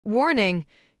Warning,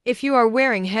 if you are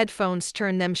wearing headphones,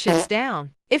 turn them shits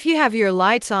down. If you have your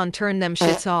lights on, turn them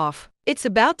shits off. It's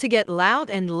about to get loud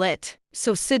and lit,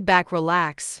 so sit back,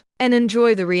 relax, and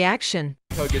enjoy the reaction.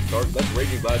 How it gets dark, that's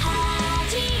Raging Blast.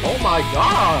 Oh my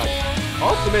god!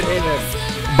 Ultimate hit him.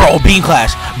 Bro, beam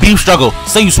clash, beam struggle,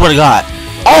 say you swear to God.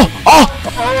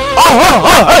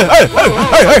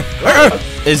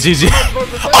 It's GG.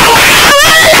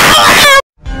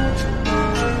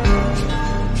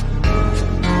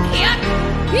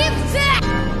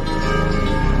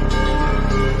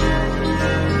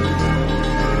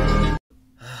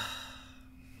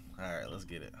 Alright, let's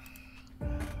get it.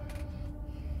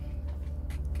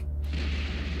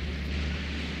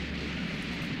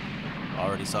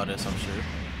 Already saw this, I'm sure.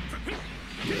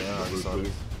 Yeah, I already saw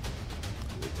this.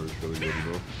 First really good,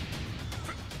 you know.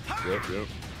 Yep. Yep.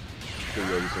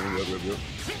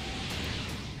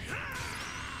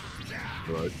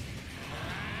 Right.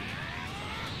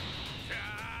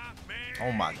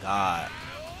 Oh my god.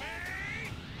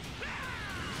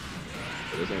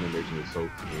 This animation is so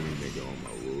clean, nigga. Oh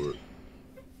my lord.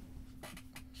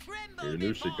 Here,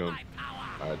 new shit come.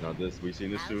 Alright, now this, we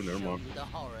seen this soon. Never mind.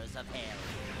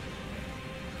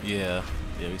 Yeah,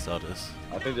 we saw this.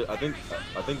 I think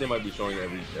they might be showing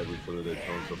every footage they've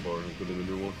shown so far, including the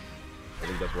new one. I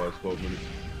think that's why it's 12 minutes.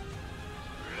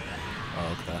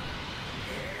 Oh, okay.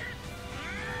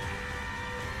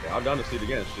 Yeah, I'm down to see it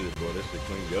again. Shit, bro, this shit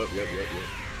clean. Yep.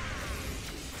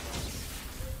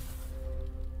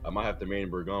 I might have to main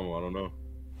Bergamo. I don't know.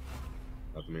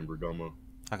 Have to main Bergamo.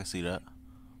 I can see that.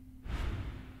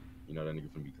 You know that nigga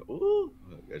finna be. Ooh,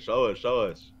 okay, show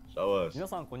us.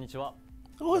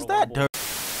 Who is that dirt?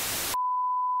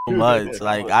 So much,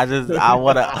 like I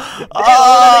wanna.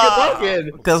 Oh,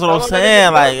 that's what I'm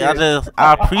saying. Like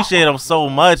I appreciate him so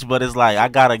much, but it's like I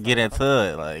gotta get into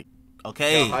it. Like,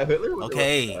 okay.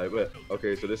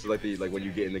 So this is like when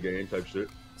you get in the game type shit.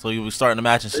 So you be starting the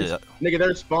match and shit. Nigga,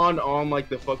 they're spawned on like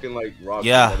the fucking like roster.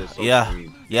 Yeah.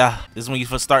 This is when you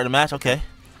first start the match. Okay.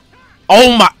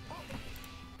 Oh my.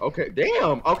 Okay,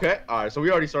 damn. Okay, all right. So we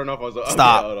already starting off. I was like,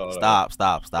 stop.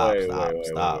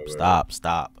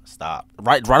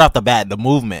 Right off the bat, the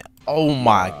movement. Oh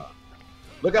my.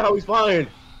 Look at how he's flying.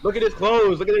 Look at his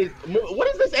clothes. Look at his. What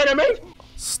is this anime?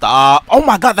 Stop. Oh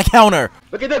my god, the counter.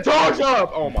 Look at the charge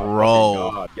up. Oh my bro.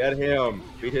 God. Get him.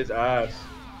 Beat his ass.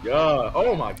 Yeah.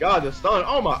 Oh my god, the stun.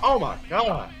 Oh my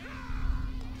god.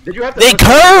 Did you have to? They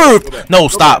curved. No,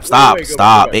 stop.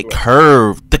 It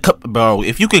curved. Bro,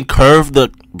 if you can curve the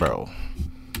bro.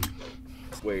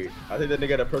 Wait, I think that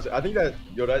nigga had a person. I think that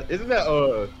isn't that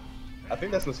I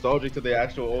think that's nostalgic to the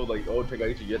actual old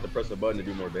Tenkaichi. You have to press a button to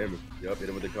do more damage. Yep, hit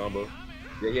him with the combo.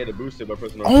 Yeah, he had to boost it by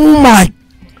pressing. Oh my!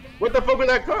 What the fuck was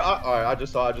that? Alright, I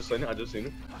just seen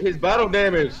it. His battle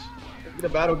damage. Look at the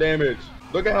battle damage.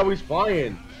 Look at how he's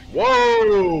flying.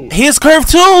 Whoa! His curve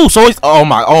too. So he's oh.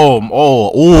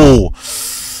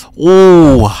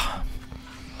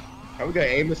 How we got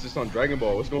aim assist on Dragon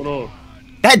Ball? What's going on?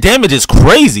 That damage is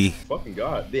crazy. Fucking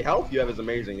god. The health you have is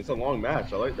amazing. It's a long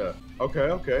match. I like that.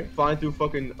 Okay. Flying through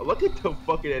fucking. Look at the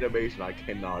fucking animation. I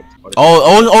cannot.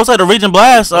 Also the Raging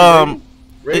Blast.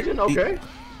 Raging. Okay.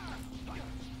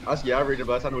 Yeah, Raging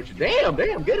Blast. I know what you. Damn. Get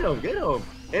him.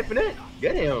 Infinite.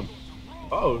 Get him.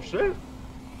 Oh shit.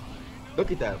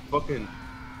 Look at that fucking.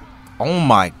 Oh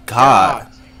my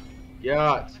god.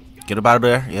 Yacht. Get him out of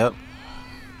there. Yep.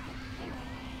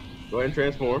 Go ahead and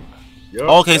transform. Yep,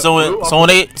 okay, so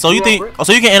you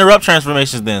can interrupt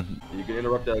transformations then. You can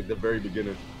interrupt that at the very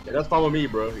beginning. Yeah, that's fine with me,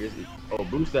 bro. Oh,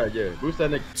 boost that, yeah, boost that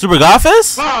nigga. Super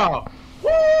Gothis? Wow! Woo!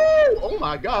 Oh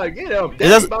my god, get him!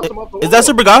 Is that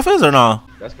Super Gothis or no?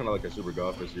 That's kind of like a Super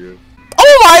Gothis here.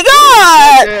 Oh my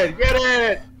god! Get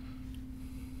it!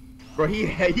 Bro, he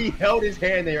held his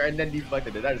hand there and then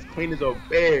deflected it. That is clean as a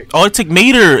bag. Oh, it took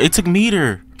meter. Wait,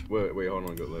 hold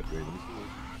on, let me see.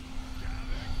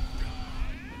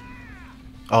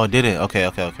 Oh, it didn't. Okay.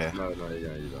 No,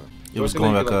 yeah, you don't. It was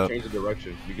going back up. Change the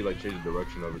direction. You can like change the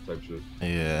direction of it type shit.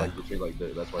 Yeah.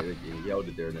 That's why he held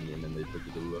it there and then they took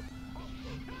it to the left.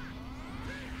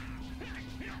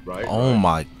 Right. Oh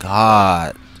my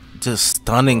god. Just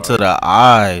stunning to the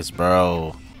eyes,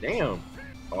 bro. Damn.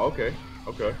 Oh, okay.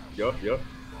 Yup.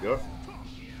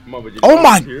 Come on, oh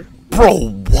my. Here. Bro,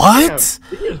 what? Damn.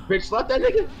 Did you just bitch slap that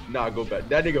nigga? Nah, go back.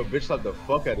 That nigga bitch slapped the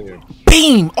fuck out of him.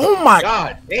 Beam! Oh my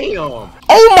god, damn! Oh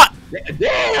my!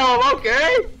 Damn,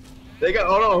 okay! They got,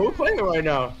 hold on, who's playing right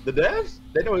now? The devs?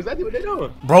 They know exactly what they're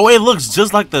doing. Bro, it looks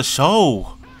just like the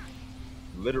show.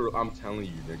 Literally, I'm telling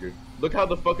you, nigga. Look how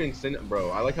the fucking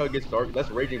bro. I like how it gets dark.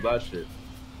 That's Raging Blast shit.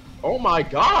 Oh my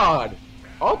god!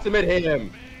 Ultimate hit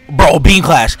him. Bro, beam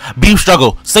clash, beam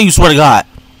struggle. Say you swear to God.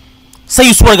 Say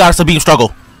you swear to God it's a beam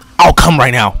struggle. I'll come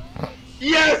right now.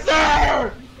 Yes,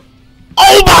 sir!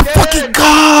 Oh my fucking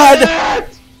God!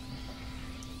 Yes!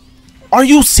 Are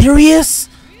you serious?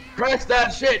 Press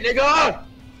that shit, nigga! I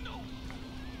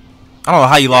don't know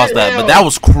how you lost that, but that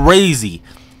was crazy.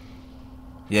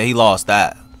 Yeah, he lost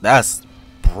that. That's...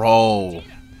 Bro.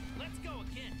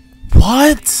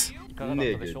 What?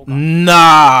 Nigga.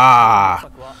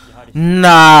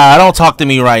 Nah, don't talk to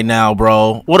me right now,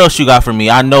 bro. What else you got for me?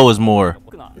 I know it's more.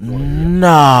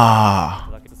 Nah.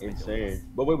 Insane.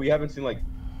 But wait, we haven't seen like...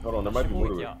 Hold on, there might be more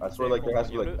to it. I swear like there has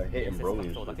to be like a hit and Broly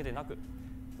and shit.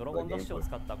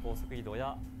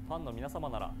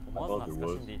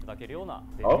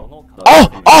 Oh,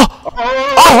 oh,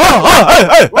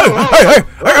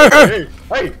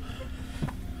 hey!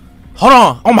 Hold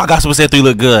on. Oh my God, Super Saiyan 3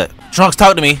 look good. Trunks,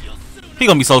 talk to me. He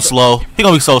gonna be so slow. He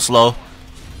gonna be so slow.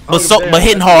 But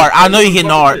hitting hard. I know he hitting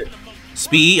hard.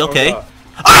 Speed, okay.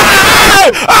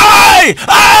 Hey! Hey!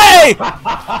 Hey!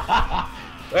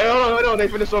 Hey, hold on, they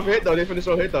finished off hit though.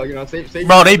 You know, save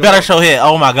bro, they better show hit.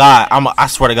 Oh my God, I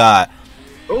swear to God.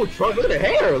 Oh, Trump, look at the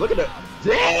hair. Look at the.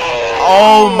 Damn!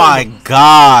 Oh my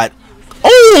God.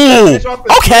 Oh!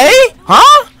 Okay.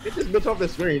 Huh? Get this bitch off the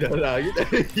screen. Don't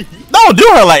do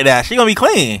her like that. She gonna be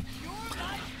clean.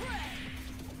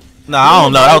 No, I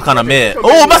don't know. That was kind of mid.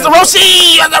 Oh, Master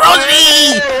Roshi! Master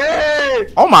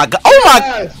Roshi! Oh my God. Oh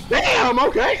my. Damn.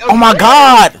 Okay. Oh my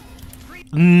God.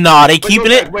 Nah, they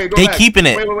keeping it. They keeping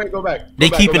it. Wait, go back. They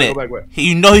keeping it.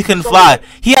 You know he couldn't fly.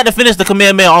 He had to finish the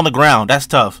command man on the ground. That's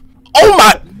tough. Oh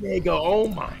my. Nigga, oh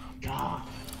my God.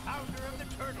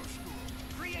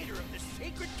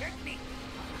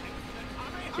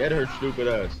 Get her stupid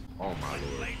ass. Oh my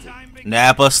Lord.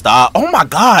 Nappa, stop. Oh my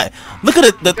God. Look at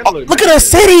it. Look at the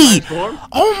city.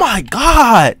 Oh my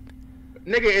God.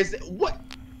 Nigga, is what?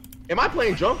 Am I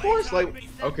playing Jump Force? Like,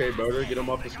 okay, brother, get him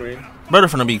off the screen. Brother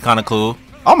finna be kind of cool.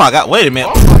 Oh my God. Wait a minute.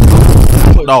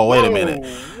 Oh no, wait a minute.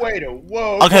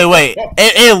 Whoa. Okay, wait.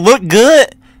 It looked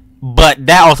good, but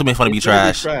that ultimate's gonna be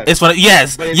trash. It's gonna.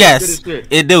 Yes.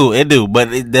 It do.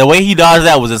 But the way he dodged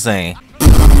that was insane.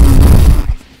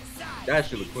 That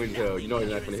shit look clean as hell. You know he's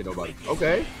not gonna hit nobody.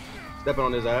 Okay. Stepping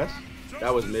on his ass.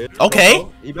 That was mid. Okay.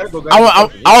 He better go I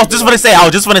was just gonna say.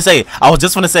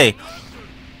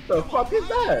 The fuck is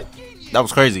that? That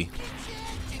was crazy.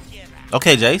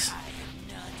 Okay, Jace.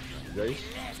 Jace?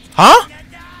 Huh?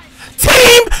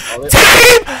 Team!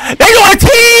 They doing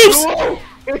teams!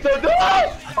 It's a dog!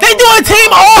 They doing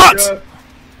team arts!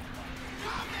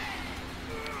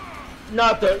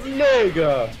 Not the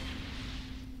nigga.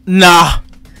 Nah.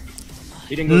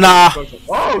 He didn't go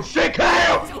oh shit,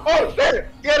 Kyle! Oh shit!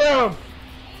 Get him!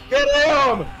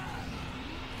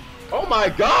 Oh my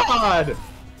God!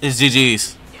 It's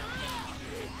GG's.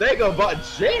 They go but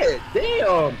shit!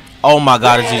 Damn! Oh my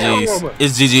God, it's GG's.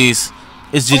 It's GG's.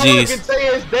 It's GG's. All I can say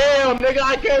is damn, nigga.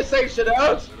 I can't say shit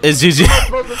else. It's GG.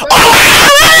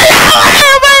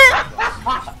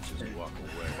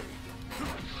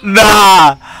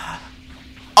 Nah.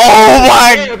 Oh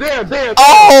my. Damn.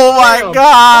 Oh my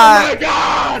God. Oh my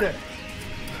God.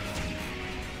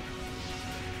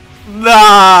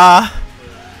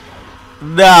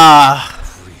 Nah.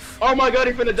 Oh my God,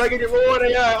 he finna dug in your roar.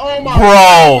 Yeah. Oh my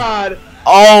God.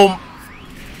 Oh.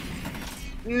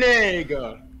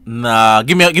 Nigga. Nah.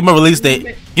 Give me a release date.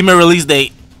 Nigga. Give me a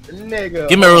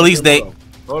release date.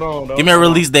 Hold on. Give me a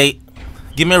release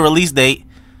date.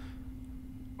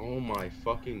 Oh my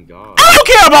fucking God. I don't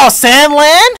care about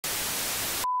Sandland.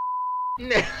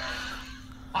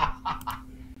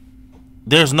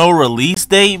 There's no release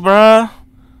date, bruh.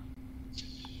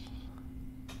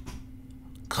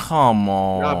 Come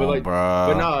on,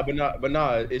 bruh. But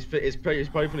nah. It's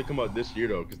probably gonna come out this year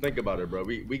though. Cause think about it, bro.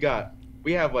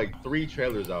 We have like 3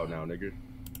 trailers out now, nigga.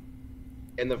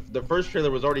 And the first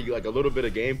trailer was already like a little bit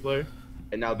of gameplay,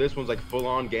 and now this one's like full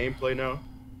on gameplay now.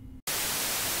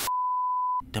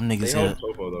 Them niggas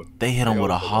they hit him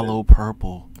with a hollow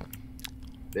purple.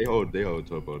 They hold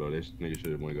Topo though. This nigga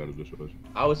should have got this one.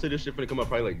 I would say this shit finna come out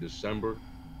probably like December.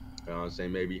 I'm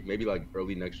saying maybe like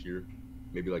early next year.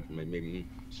 Maybe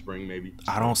spring maybe.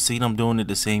 I don't see them doing it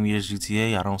the same year as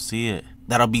GTA. I don't see it.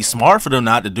 That'll be smart for them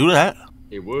not to do that.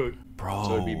 It would. Bro.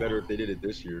 So it'd be better if they did it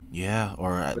this year. Yeah,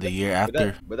 or the year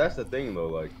after. But that's the thing though.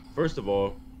 Like, first of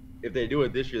all, if they do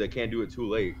it this year, they can't do it too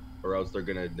late, or else they're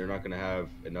not gonna have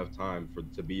enough time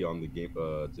to be on the game.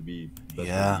 To be best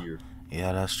of the year.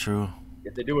 Yeah, that's true.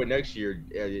 If they do it next year,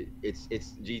 it's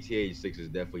GTA 6 is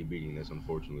definitely beating this,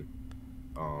 unfortunately.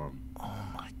 Oh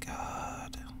my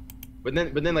God. But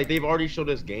then like they've already showed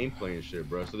us gameplay and shit,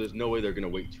 bro. So there's no way they're gonna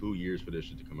wait 2 years for this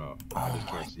shit to come out. I just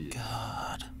can't see it.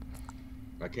 God.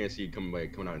 I can't see it coming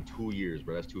out in 2 years,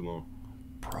 bro. That's too long.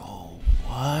 Bro,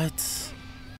 what?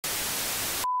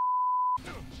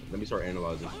 Let me start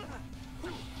analyzing.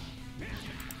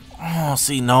 Oh,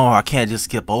 see, no, I can't just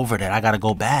skip over that. I gotta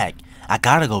go back. I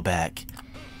gotta go back.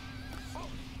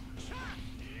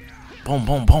 Boom,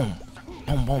 boom, boom.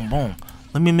 Boom, boom, boom.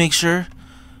 Let me make sure.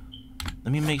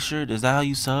 Let me make sure. Is that how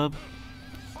you sub?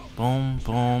 Boom,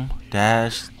 boom.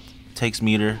 Dash. Takes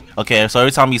meter. Okay, so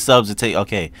every time he subs, it take.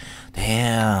 Okay.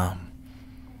 Damn.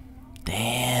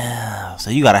 Damn.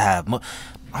 So you gotta have.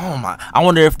 Oh my. I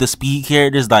wonder if the speed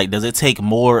characters, like, does it take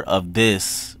more of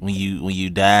this when you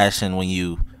dash and when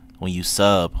you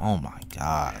sub? Oh my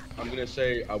god. I'm gonna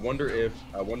say I wonder if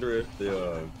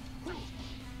the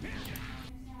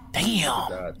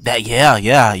damn. That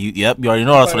yeah. You already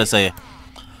know what I was gonna say.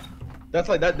 That's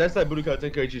like Budokai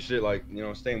Tenkaichi shit, like, you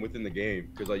know, staying within the game,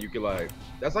 cause like you could like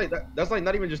that's like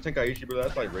not even just Tenkaichi, bro.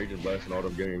 That's like Rage and Blast and all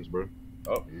them games, bro.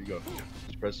 Oh, here you go.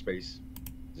 Just press space.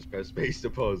 Just press space to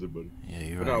pause it, buddy. Yeah,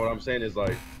 you're but right. No, what I'm saying is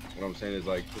like,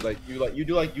 you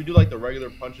do like the regular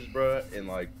punches, bro, and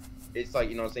like it's like,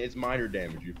 you know what I'm saying, it's minor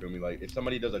damage. You feel me? Like if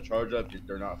somebody does a charge up,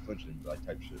 they're not flinching, like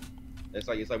type shit. It's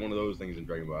like one of those things in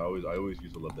Dragon Ball. I always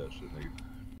used to love that shit, nigga.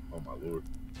 Oh my lord.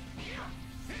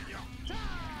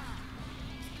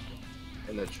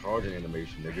 And the charging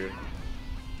animation, nigga.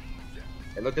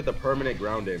 And look at the permanent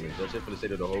ground damage. That's it for the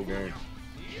state of the whole game.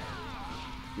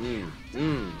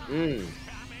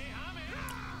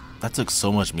 That took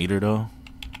so much meter though.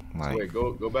 Like, so wait,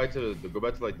 go back to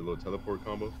like the little teleport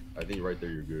combo. I think right there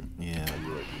you're good. Yeah.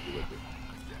 You're right there.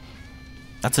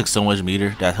 That took so much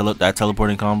meter. That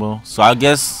teleporting combo. So I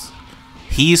guess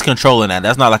he's controlling that.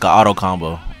 That's not like an auto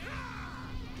combo.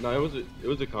 No, it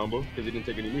was a combo because it didn't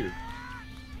take any meter.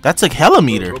 That took hella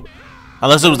meter.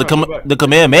 Unless it was the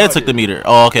Kamehameha took the meter.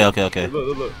 Oh, okay.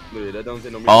 Look, that doesn't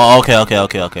take no meter. Oh,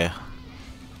 okay.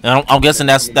 And I'm guessing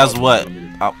that's what.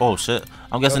 Oh shit.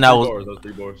 I'm guessing that was. Those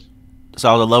 3 bars. So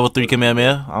I was a level 3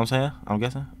 Kamehameha. I'm saying. I'm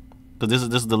guessing. Cause this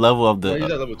is the level of the. No,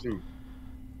 he's at level 2.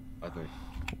 I think.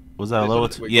 Was that a level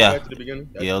 2? Wait, yeah. Back to the beginning.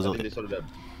 Yeah, I think they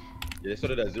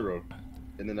started at 0,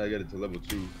 and then I got it to level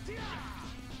 2.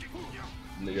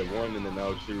 And they get 1, and then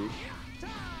now 2.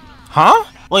 Huh?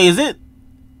 Wait, is it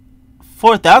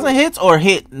 4,000 hits or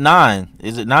hit 9?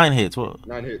 Is it 9 hits? What?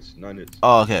 9 hits.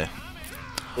 Oh, okay.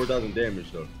 4,000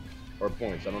 damage though, or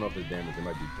points. I don't know if it's damage. It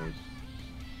might be points.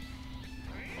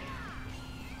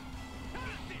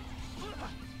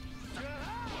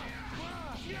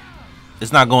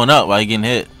 It's not going up while you're getting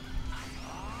hit.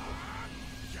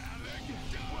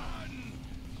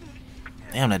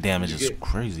 Damn, that damage is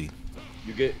crazy.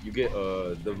 You get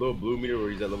the little blue meter where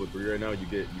he's at level 3 right now. You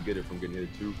get it from getting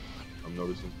hit too. I'm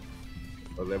noticing.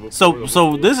 Level 4,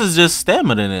 so this is just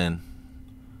stamina then.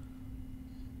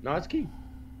 No, it's key.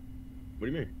 What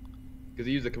do you mean? Because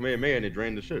he used the Kamehameha and it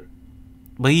drained the shit.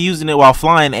 But he's using it while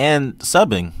flying and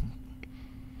subbing.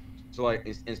 So like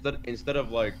instead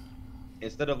of like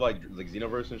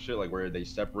Xenoverse and shit, like where they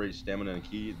separate stamina and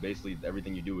ki, basically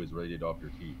everything you do is rated off your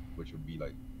ki, which would be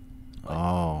like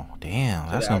oh damn,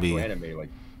 that's gonna be anime.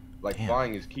 Like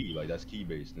flying is ki, like that's ki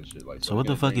based and shit. Like so what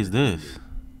the fuck is this?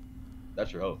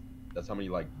 That's your health. That's how many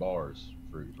like bars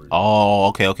for oh,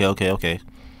 okay.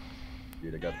 Yeah,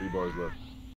 they got 3 bars left.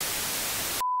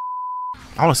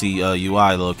 I want to see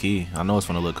UI low key. I know it's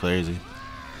gonna look crazy.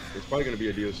 It's probably gonna be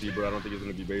a DLC, bro. I don't think it's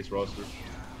gonna be base roster.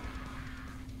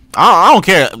 I don't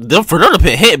care. For them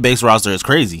to hit base roster is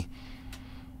crazy.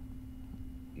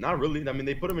 Not really. I mean,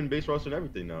 they put him in base roster and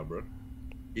everything now, bro.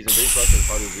 He's in base roster in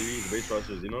Fighter Z. He's in base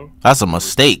roster, you know. That's a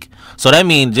mistake. So that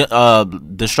means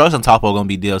Destruction Topo gonna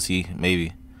be DLC,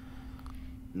 maybe.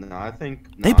 Nah, I think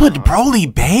they put Broly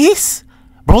base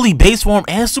form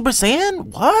and Super Saiyan.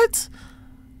 What?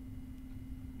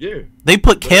 Yeah. They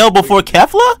put Kale before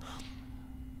Kefla?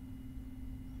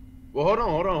 Well, hold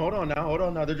on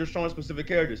now. They're just showing specific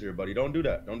characters here, buddy. Don't do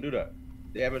that.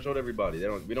 They haven't showed everybody.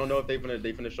 We don't know if they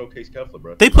finna showcase Kefla,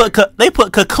 bro. They put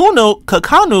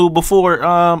Kakanu before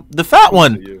the fat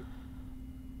one.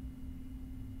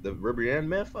 The Ribrianne,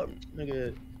 man, fuck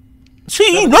nigga. She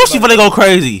finna go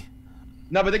crazy.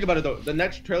 No, but think about it though. The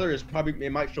next trailer is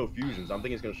it might show fusions. I'm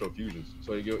thinking it's gonna show fusions.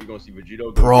 So you're gonna see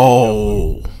Vegito.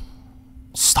 Bro,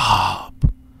 stop.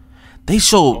 They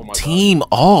showed Team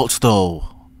Alts though.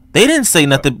 They didn't say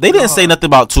nothing. They didn't say nothing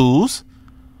about twos.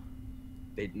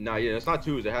 Yeah, it's not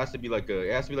twos. It has to be like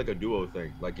a duo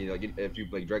thing. Like if you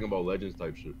like Dragon Ball Legends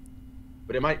type shit.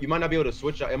 But you might not be able to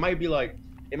switch out. It might be like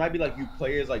you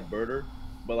play as like Birder,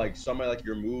 but like some of like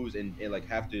your moves and like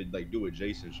have to like do with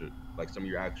Jace and shit. Like some of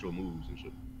your actual moves and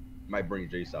shit. Might bring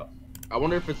Jace out. I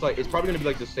wonder if it's like it's probably gonna be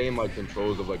like the same like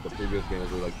controls of like the previous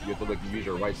games where like you have to like use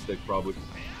your right stick probably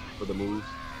for the moves.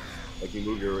 Like you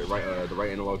move your right the right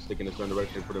analog stick in a certain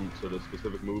direction for them to the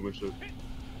specific move and shit.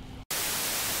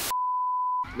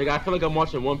 Nigga, I feel like I'm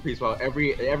watching One Piece while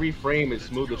every frame is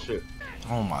smooth as shit.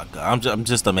 Oh my god, I'm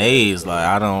just amazed.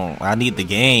 Like I need the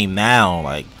game now.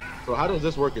 Like. So how does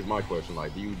this work? Is my question.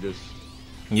 Like, do you just?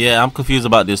 Yeah, I'm confused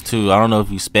about this too. I don't know if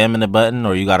you spamming the button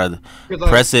or you gotta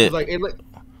press it.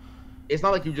 It's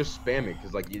not like you just spam it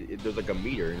because like there's like a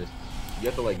meter and you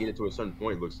have to like get it to a certain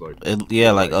point. It looks like.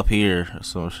 Yeah, like up here or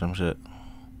some shit.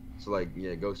 So like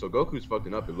yeah, so Goku's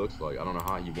fucking up. It looks like I don't know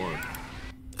how he won.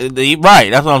 Right,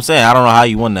 that's what I'm saying. I don't know how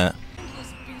you won that.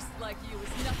 This beast like you is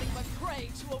nothing but prey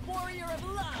to a warrior of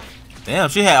love. Damn,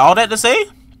 she had all that to say.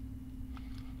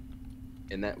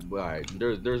 And that right,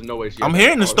 there's no way she. I'm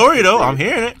hearing the story though. I'm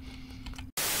hearing it.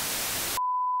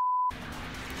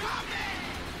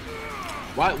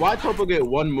 Why Toppo get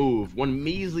one move, one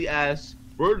measly ass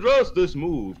for just this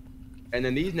move, and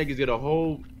then these niggas get a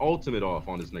whole ultimate off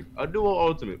on this nigga, a dual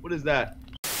ultimate. What is that?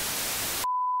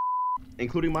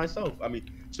 Including myself. I mean,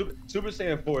 Super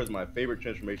Saiyan 4 is my favorite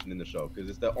transformation in the show because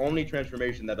it's the only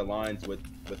transformation that aligns with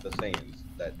the Saiyans.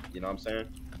 That you know what I'm saying?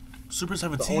 Super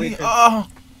 17. Oh.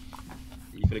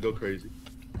 You finna go crazy.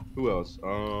 Who else?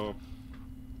 Oh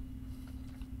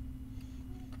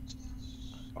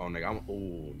nigga,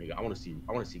 I wanna see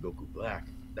Goku Black.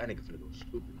 That nigga finna go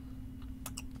stupid.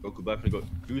 Goku Black finna go.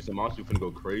 Dude, Zamasu finna go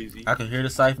crazy. I can hear the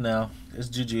scythe now. It's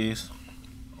GG's.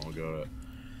 Oh god.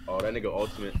 Oh, that nigga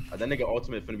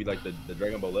ultimate finna be like the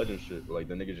Dragon Ball Legend shit. Like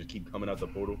the niggas just keep coming out the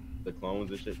portal, the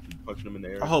clones and shit, keep punching them in the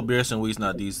air. I hope Beerus and Whis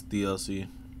not these DLC.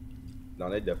 No,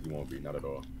 they definitely won't be. Not at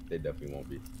all. They definitely won't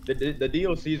be. The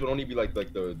DLCs would only be like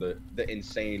the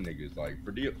insane niggas. Like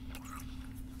for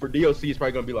DLC, it's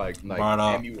probably gonna be like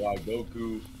MUI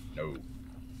Goku. No,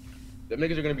 them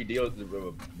niggas are gonna be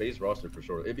base roster for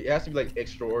sure. It has to be like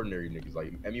extraordinary niggas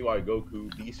like MUI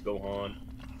Goku, Beast Gohan.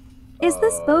 Is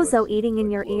this bozo eating in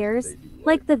your ears?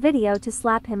 Like the video to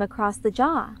slap him across the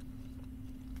jaw.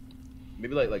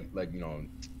 Maybe like you know,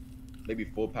 maybe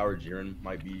full power Jiren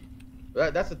might be.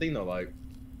 That's the thing though, like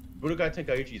Budokai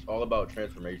Tenkaichi is all about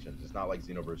transformations. It's not like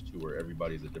Xenoverse 2 where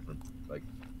everybody's a different like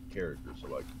character. So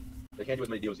like they can't do as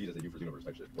many DLCs as they do for Xenoverse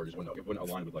type shit. Or just it wouldn't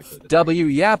align with like the W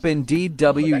yap indeed,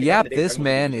 W yap. This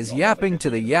man is yapping to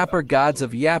the yapper gods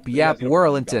of Yap Yap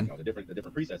Whirlington. The different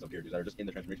presets of characters that are just in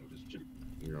the transformation, which is shitty.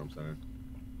 You know what I'm saying?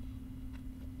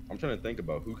 I'm trying to think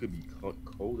about who could be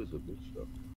cold as a bitch though.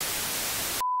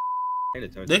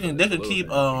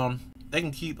 They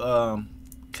can keep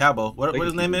Cabo. What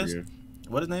his name is?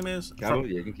 What his name is? Cabo?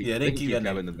 Yeah, they can keep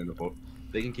Cabo in the vault.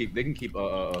 They can keep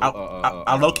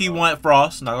I low key want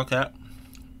Frost, not gonna cap.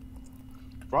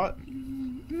 Frost?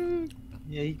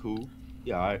 Yeah, he cool.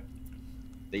 Yeah, alright.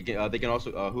 They can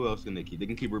also who else can they keep? They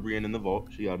can keep Ribrianne in the vault.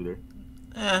 She out of there.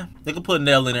 They can put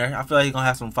Nail in there. I feel like he's gonna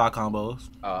have some 5 combos.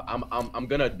 I'm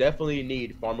gonna definitely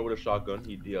need Farmer with a shotgun.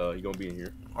 He gonna be in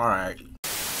here. All right.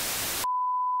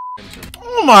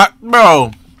 Oh my,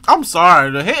 bro. I'm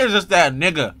sorry. The hit is just that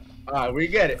nigga. All right, we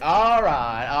get it. All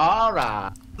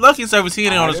right. Lucky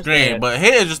 17 on the screen, but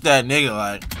hit is just that nigga.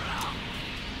 Like,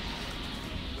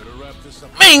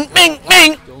 bing, bing,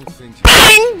 bing,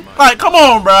 bing. Like, come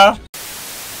on, bro.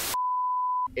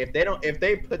 If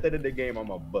they put that in the game, I'm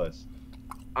a bust.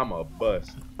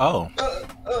 Oh.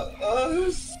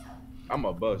 I'm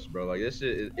a bust, bro. Like this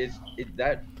shit is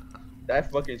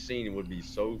that fucking scene would be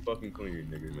so fucking clean,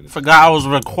 nigga. Forgot I was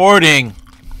recording.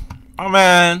 Oh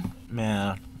man.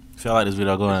 If y'all like this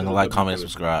video, go ahead and like, comment,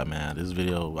 subscribe, man. This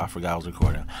video, I forgot I was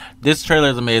recording. This trailer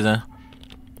is amazing.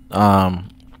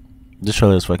 This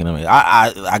trailer is fucking amazing.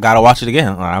 I gotta watch it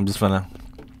again. I'm just gonna.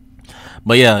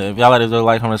 But yeah, if y'all like this video,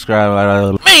 like, comment,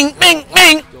 subscribe. Bing, bing,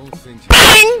 bing,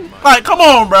 bing. Like, come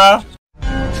on, bro.